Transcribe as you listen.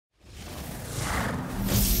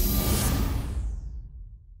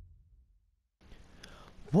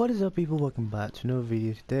What is up, people? Welcome back to another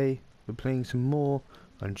video. Today we're playing some more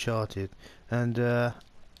Uncharted, and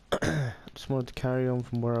just wanted to carry on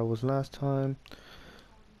from where I was last time.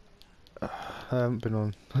 I haven't been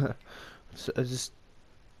on. So I just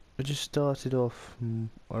started off from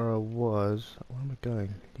where I was. Where am I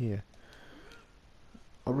going? Here.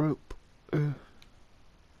 A rope.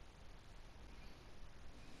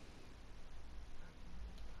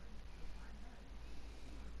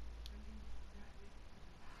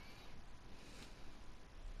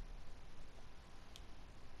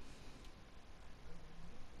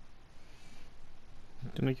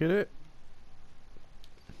 Didn't I get it?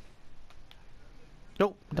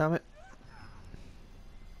 Nope, damn it.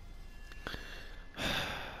 I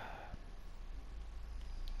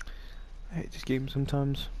hate this game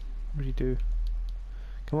sometimes. I really do.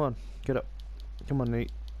 Come on, get up. Come on,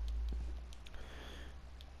 Nate.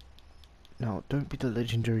 No, don't be the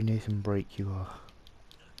legendary Nathan Drake you are.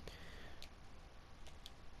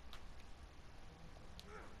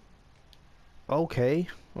 Okay,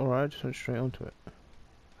 alright, just went straight onto it. I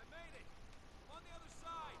made it! I'm on the other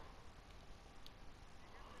side!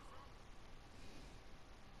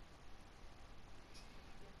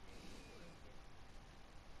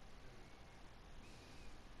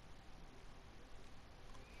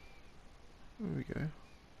 There we go.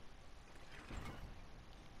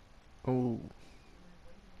 Oh,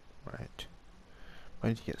 right. I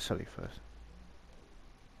need to get Sully first.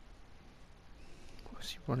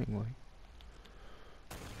 What's he running away?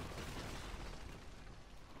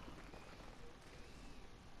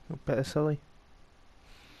 Not better, Sully.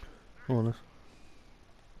 Honest.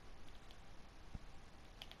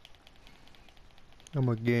 I'm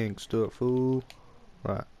a gangster, fool.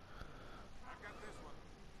 Right. I got this one.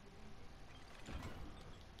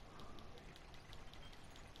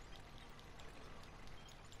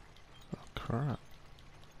 Oh, crap.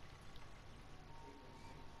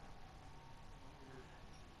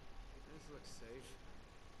 This looks safe.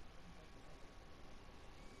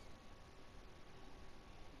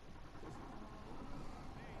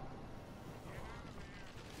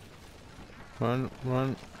 Run,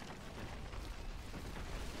 run.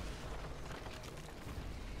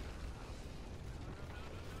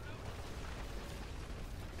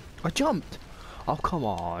 I jumped! Oh, come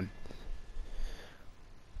on.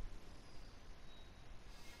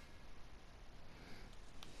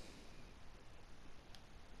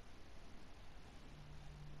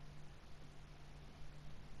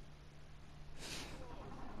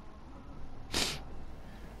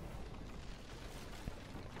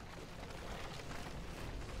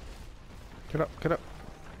 Get up, get up.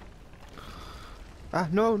 Ah,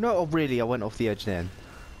 no, no, oh, really, I went off the edge then.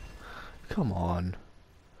 Come on.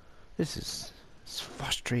 It's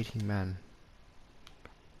frustrating, man.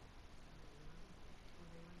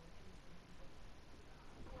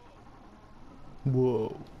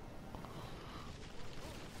 Whoa.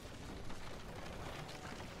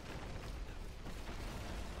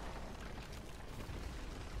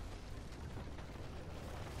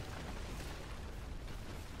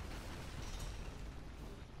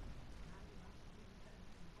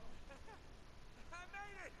 I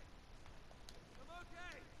made it! I'm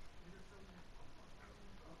okay!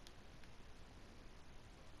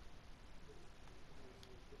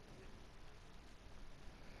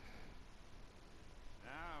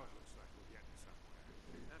 Now it looks like we're getting somewhere.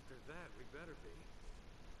 After that, we better be.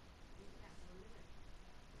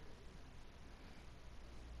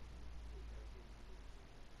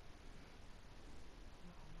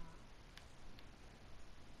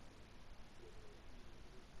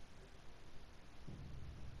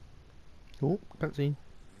 Oh, cutscene.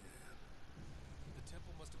 The temple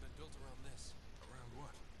must have been built around this. Around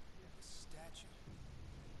what? The statue.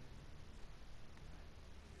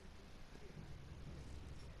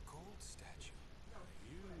 Gold statue. A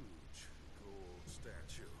huge gold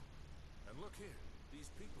statue. And look here, these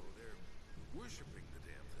people, they're worshipping the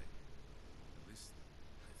damn thing. At least,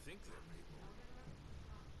 I think they're people.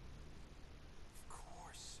 Of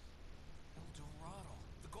course. El Dorado.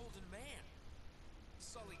 The Golden Man.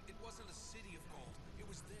 Sully, it wasn't a city of gold. It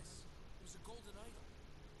was this. It was a golden idol.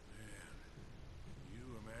 Man, can you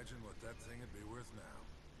imagine what that thing would be worth now?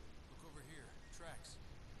 Look over here. Tracks.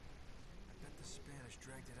 I bet the Spanish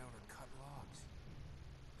dragged it out on cut logs.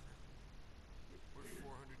 We're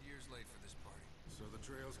 400 years late for this party. So the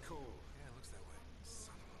trail's cold. Yeah, it looks that way.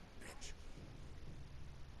 Son of a bitch.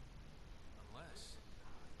 Unless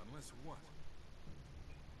Unless what?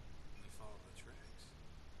 we follow the tracks.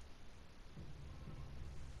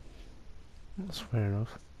 That's fair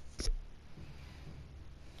enough.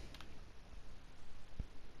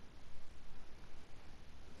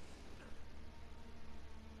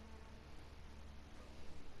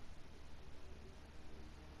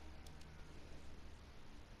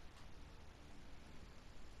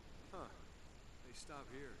 They stop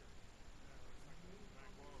here.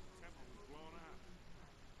 Back wall of the temple was blown out.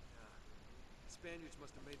 Yeah. Spaniards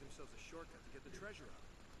must have made themselves a shortcut to get the treasure out.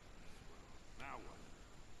 Now what?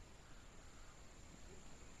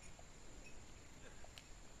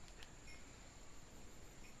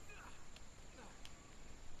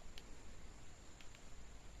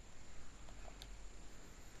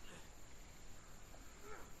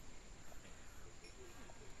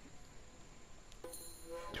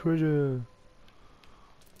 Treasure!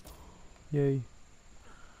 Yay.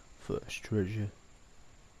 First treasure.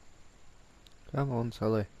 Come on,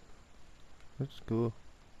 Sully. Let's go.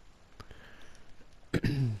 Wait,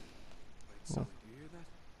 Sully, do you hear that?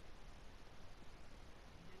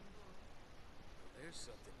 Well, there's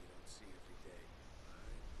something you don't see every day.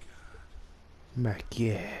 My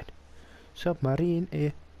god. Submarine,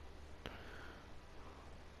 eh?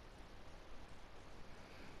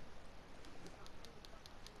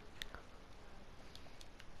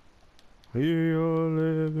 We all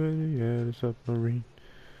live in the air, submarine.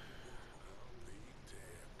 I'll be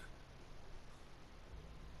damned.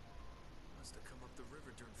 Must have come up the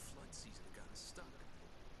river during flood season and got us stuck.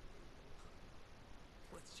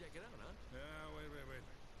 Let's check it out, huh? Wait.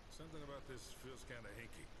 Something about this feels kind of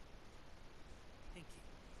hinky. Hinky.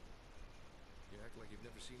 You act like you've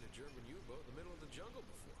never seen a German U-boat in the middle of the jungle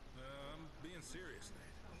before. I'm being serious,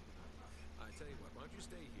 Nate. I tell you what, why don't you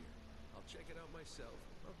stay here? I'll check it out myself.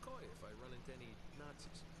 I'll call you if I run into any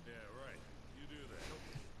Nazis. Yeah, right. You do that.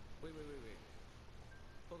 Wait.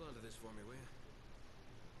 Hold on to this for me, will you?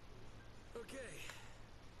 Okay.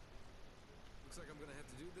 Looks like I'm gonna have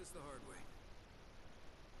to do this the hard way.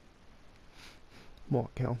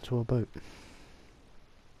 What, get onto a boat?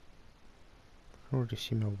 I already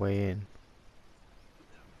see my way in.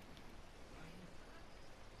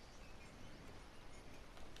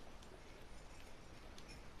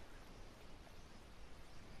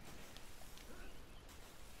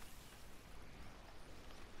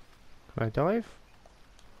 Can I dive?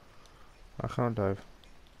 I can't dive.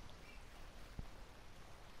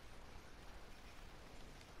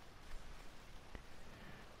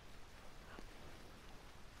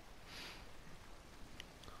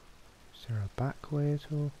 Is there a back way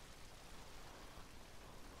at all?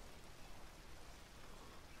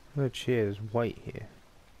 The chair is white here.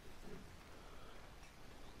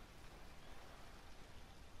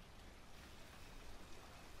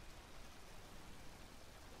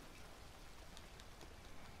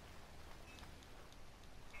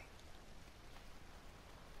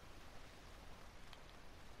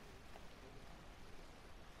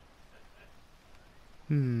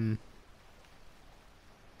 Hmm.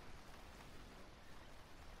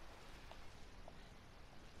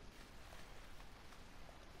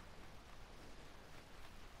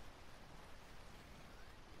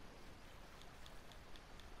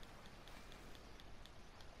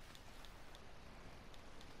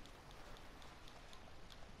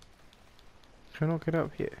 Can I not get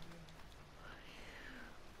up here?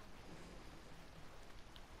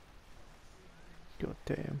 God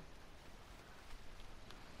damn.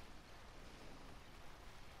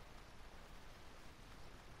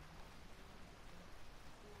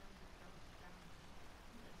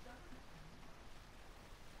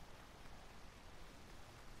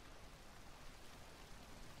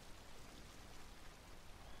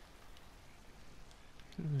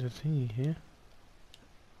 There's a thingy here.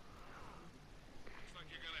 Looks like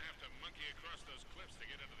you're gonna have to monkey across those cliffs to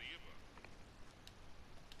get into the U-boat.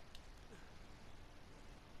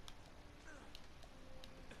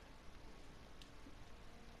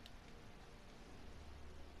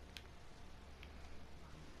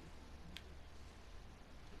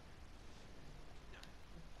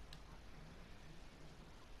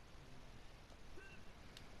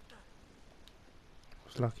 I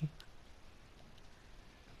was lucky.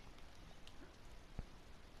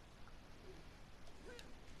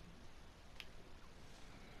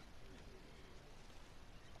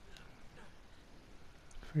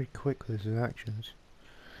 Very quick with his actions.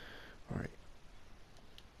 Alright.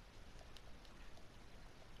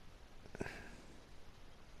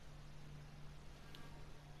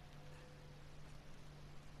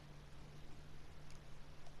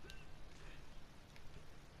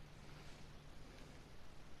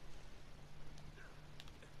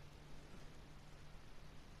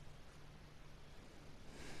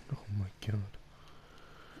 Oh my god.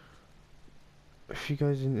 If you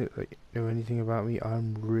guys didn't know anything about me,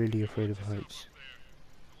 I'm really afraid of heights.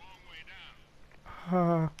 A long way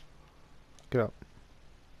down. Ha! Get up.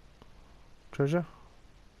 Treasure?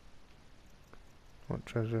 What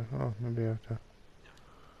treasure? Oh, maybe I have to.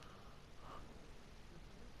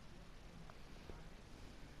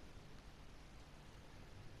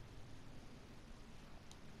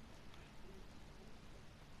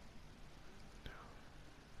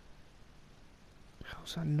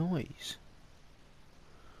 What's that noise?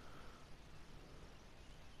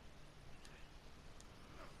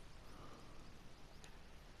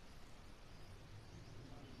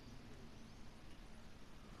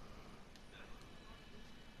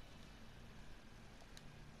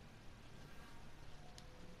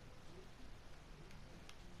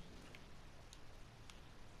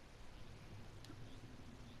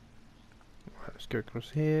 Right, let's go across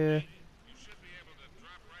here. You should be able to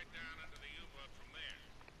drop right down into the U-boat from there.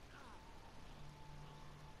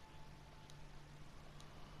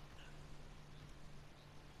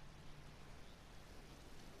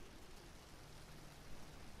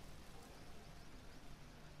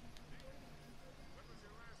 When was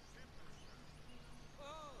your last ship this time?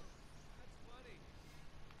 Oh, that's funny.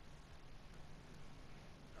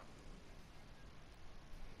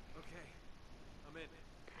 Okay, I'm in.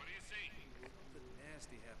 What do you see? Something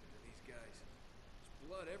nasty happened to these guys. There's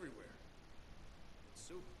blood everywhere. And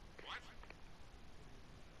soup. What?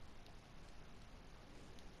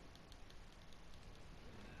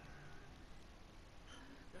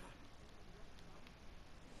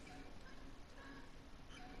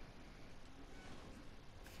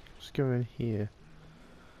 Let's go in here.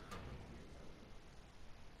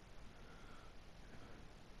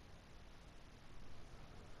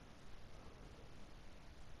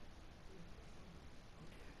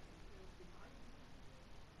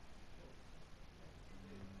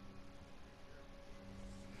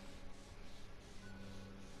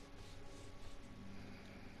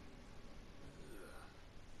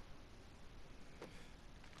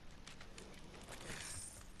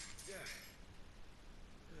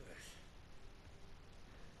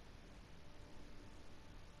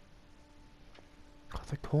 Got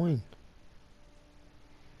the coin.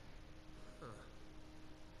 Huh.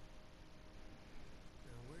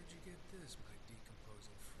 Now where'd you get this, my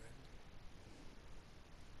decomposing friend?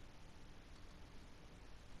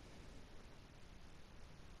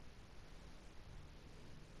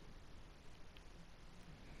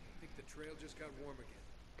 I think the trail just got warm again.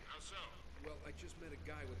 How so? Well, I just met a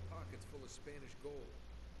guy with pockets full of Spanish gold.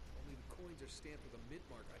 Only the coins are stamped with a mint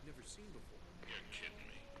mark I've never seen before. You're kidding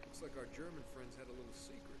me. Looks like our German friends had a little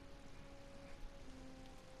secret.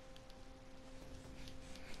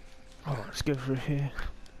 Alright, let's go through here.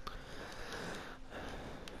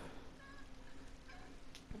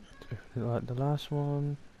 Like the last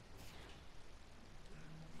one.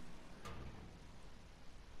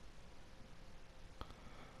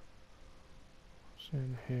 What's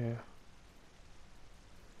in here?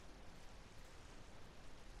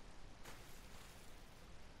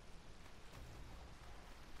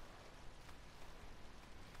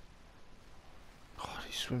 Oh,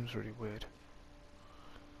 he swims really weird.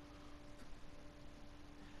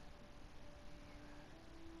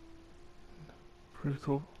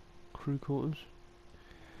 Crew quarters.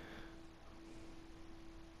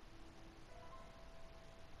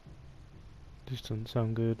 This doesn't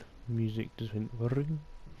sound good. Music just went ring.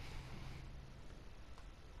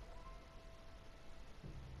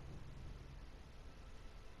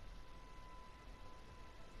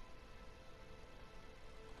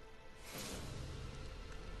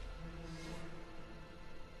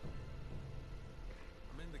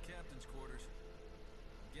 I'm in the captain's quarters.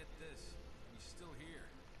 Get this, he's still here.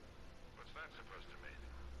 What's that supposed to mean?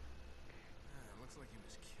 Looks like he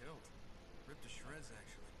was killed. Ripped to shreds,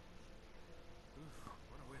 actually. Oof,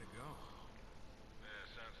 what a way to go. Yeah,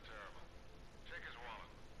 sounds terrible. Check his wallet.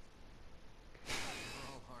 We're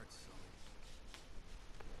all hearts, Sully.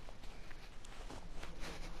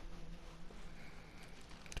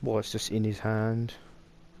 Well, it's just in his hand.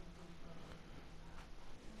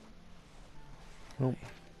 Oh,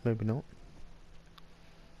 maybe not.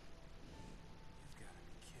 You've got to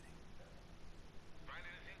be kidding. Find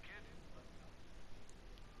anything, kid?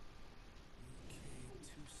 UK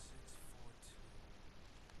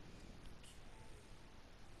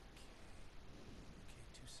 2642. UK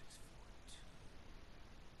 2642.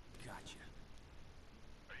 Gotcha.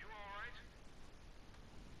 Are you all right?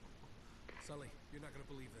 Sully, you're not gonna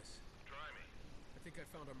believe this. Try me. I think I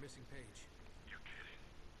found our missing page. You're kidding.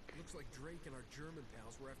 Looks like Drake and our German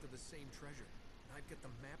pals were after the same treasure. And I've got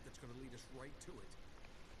the map that's gonna lead us right to it.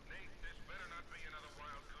 Nate, this better not be another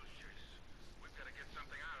wild goose chase. We've got to get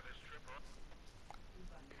something out of this trip,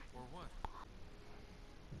 Or what?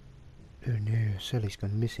 Oh no, Sully's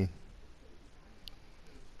gone missing.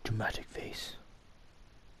 Dramatic face.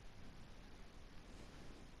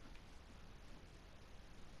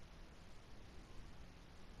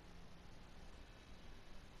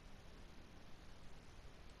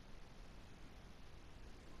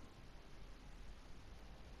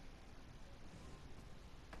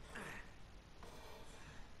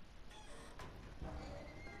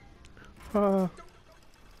 Ah.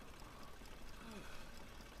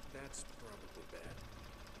 That's probably bad.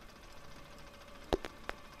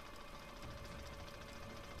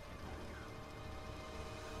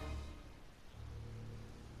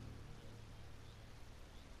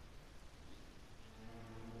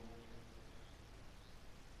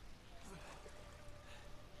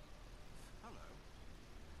 Hello.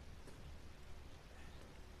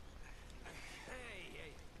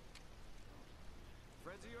 Hey!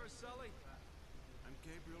 Friends of yours, Sully? I'm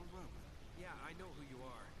Gabriel Roman. Yeah, I know who you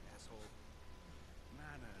are, asshole.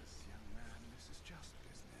 Manners, young man. This is just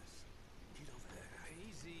business. Get over there.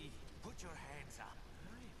 Easy. Put your hands up.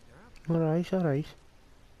 Alright, they're up. Alright, alright.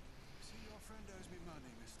 You see, your friend owes me money,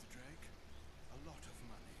 Mr. Drake. A lot of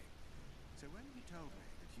money. So when he told me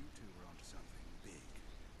that you two were onto something big,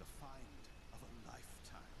 the find of a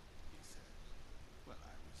lifetime, he said, well,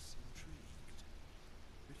 I was intrigued.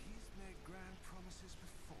 But he's made grand promises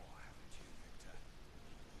before, haven't you, Victor?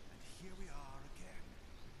 And here we are again.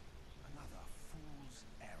 Another fool's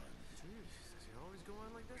errand. Jeez, does he always go on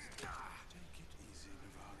like this? Take it easy,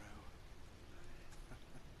 Navarro.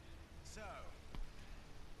 So,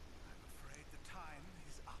 I'm afraid the time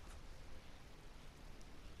is up.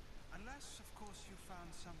 Unless, of course, you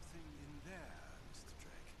found something in there, Mr.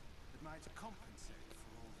 Drake, that might compensate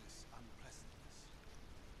for all this unpleasantness.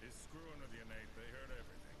 He's screwing with you, Nate. They heard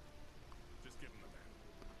everything. Just give him the map.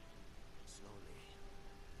 Slowly.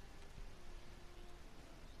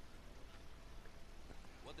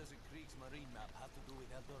 What does a Kriegsmarine map have to do with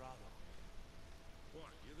El Dorado?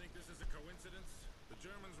 What, you think this is a coincidence? The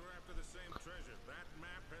Germans were after the same treasure. That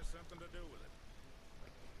map has something to do with it.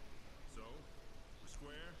 So, we're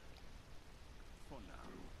square? For now.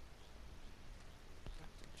 But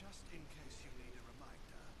just in case you need a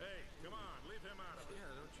reminder. Hey, come on, leave him out of it.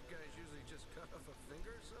 Yeah, don't you guys usually just cut off a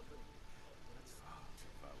finger or something? That's far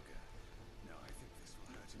too vulgar. No, I think this will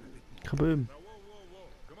hurt him a bit more. Kaboom. Now, whoa.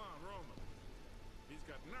 Come on, Roman. He's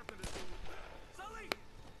got nothing to do with that. Sully!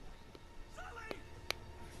 Sully!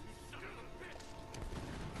 You son of a bitch!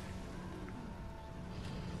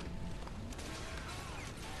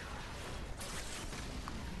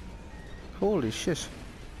 Holy shit.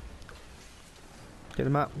 Get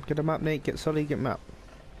him up, Nate. Get Sully, get him up.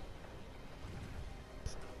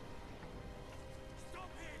 Stop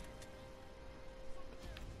him!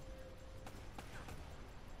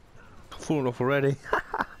 Falling off already.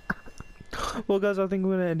 Well, guys, I think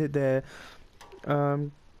we're gonna end it there.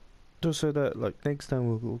 Just so that, like, next time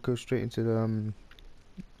we'll go straight into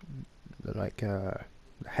the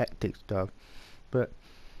hectic stuff. But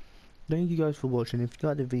thank you guys for watching. If you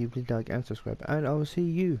liked the video, please like and subscribe, and I will see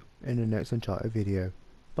you in the next Uncharted video.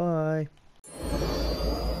 Bye.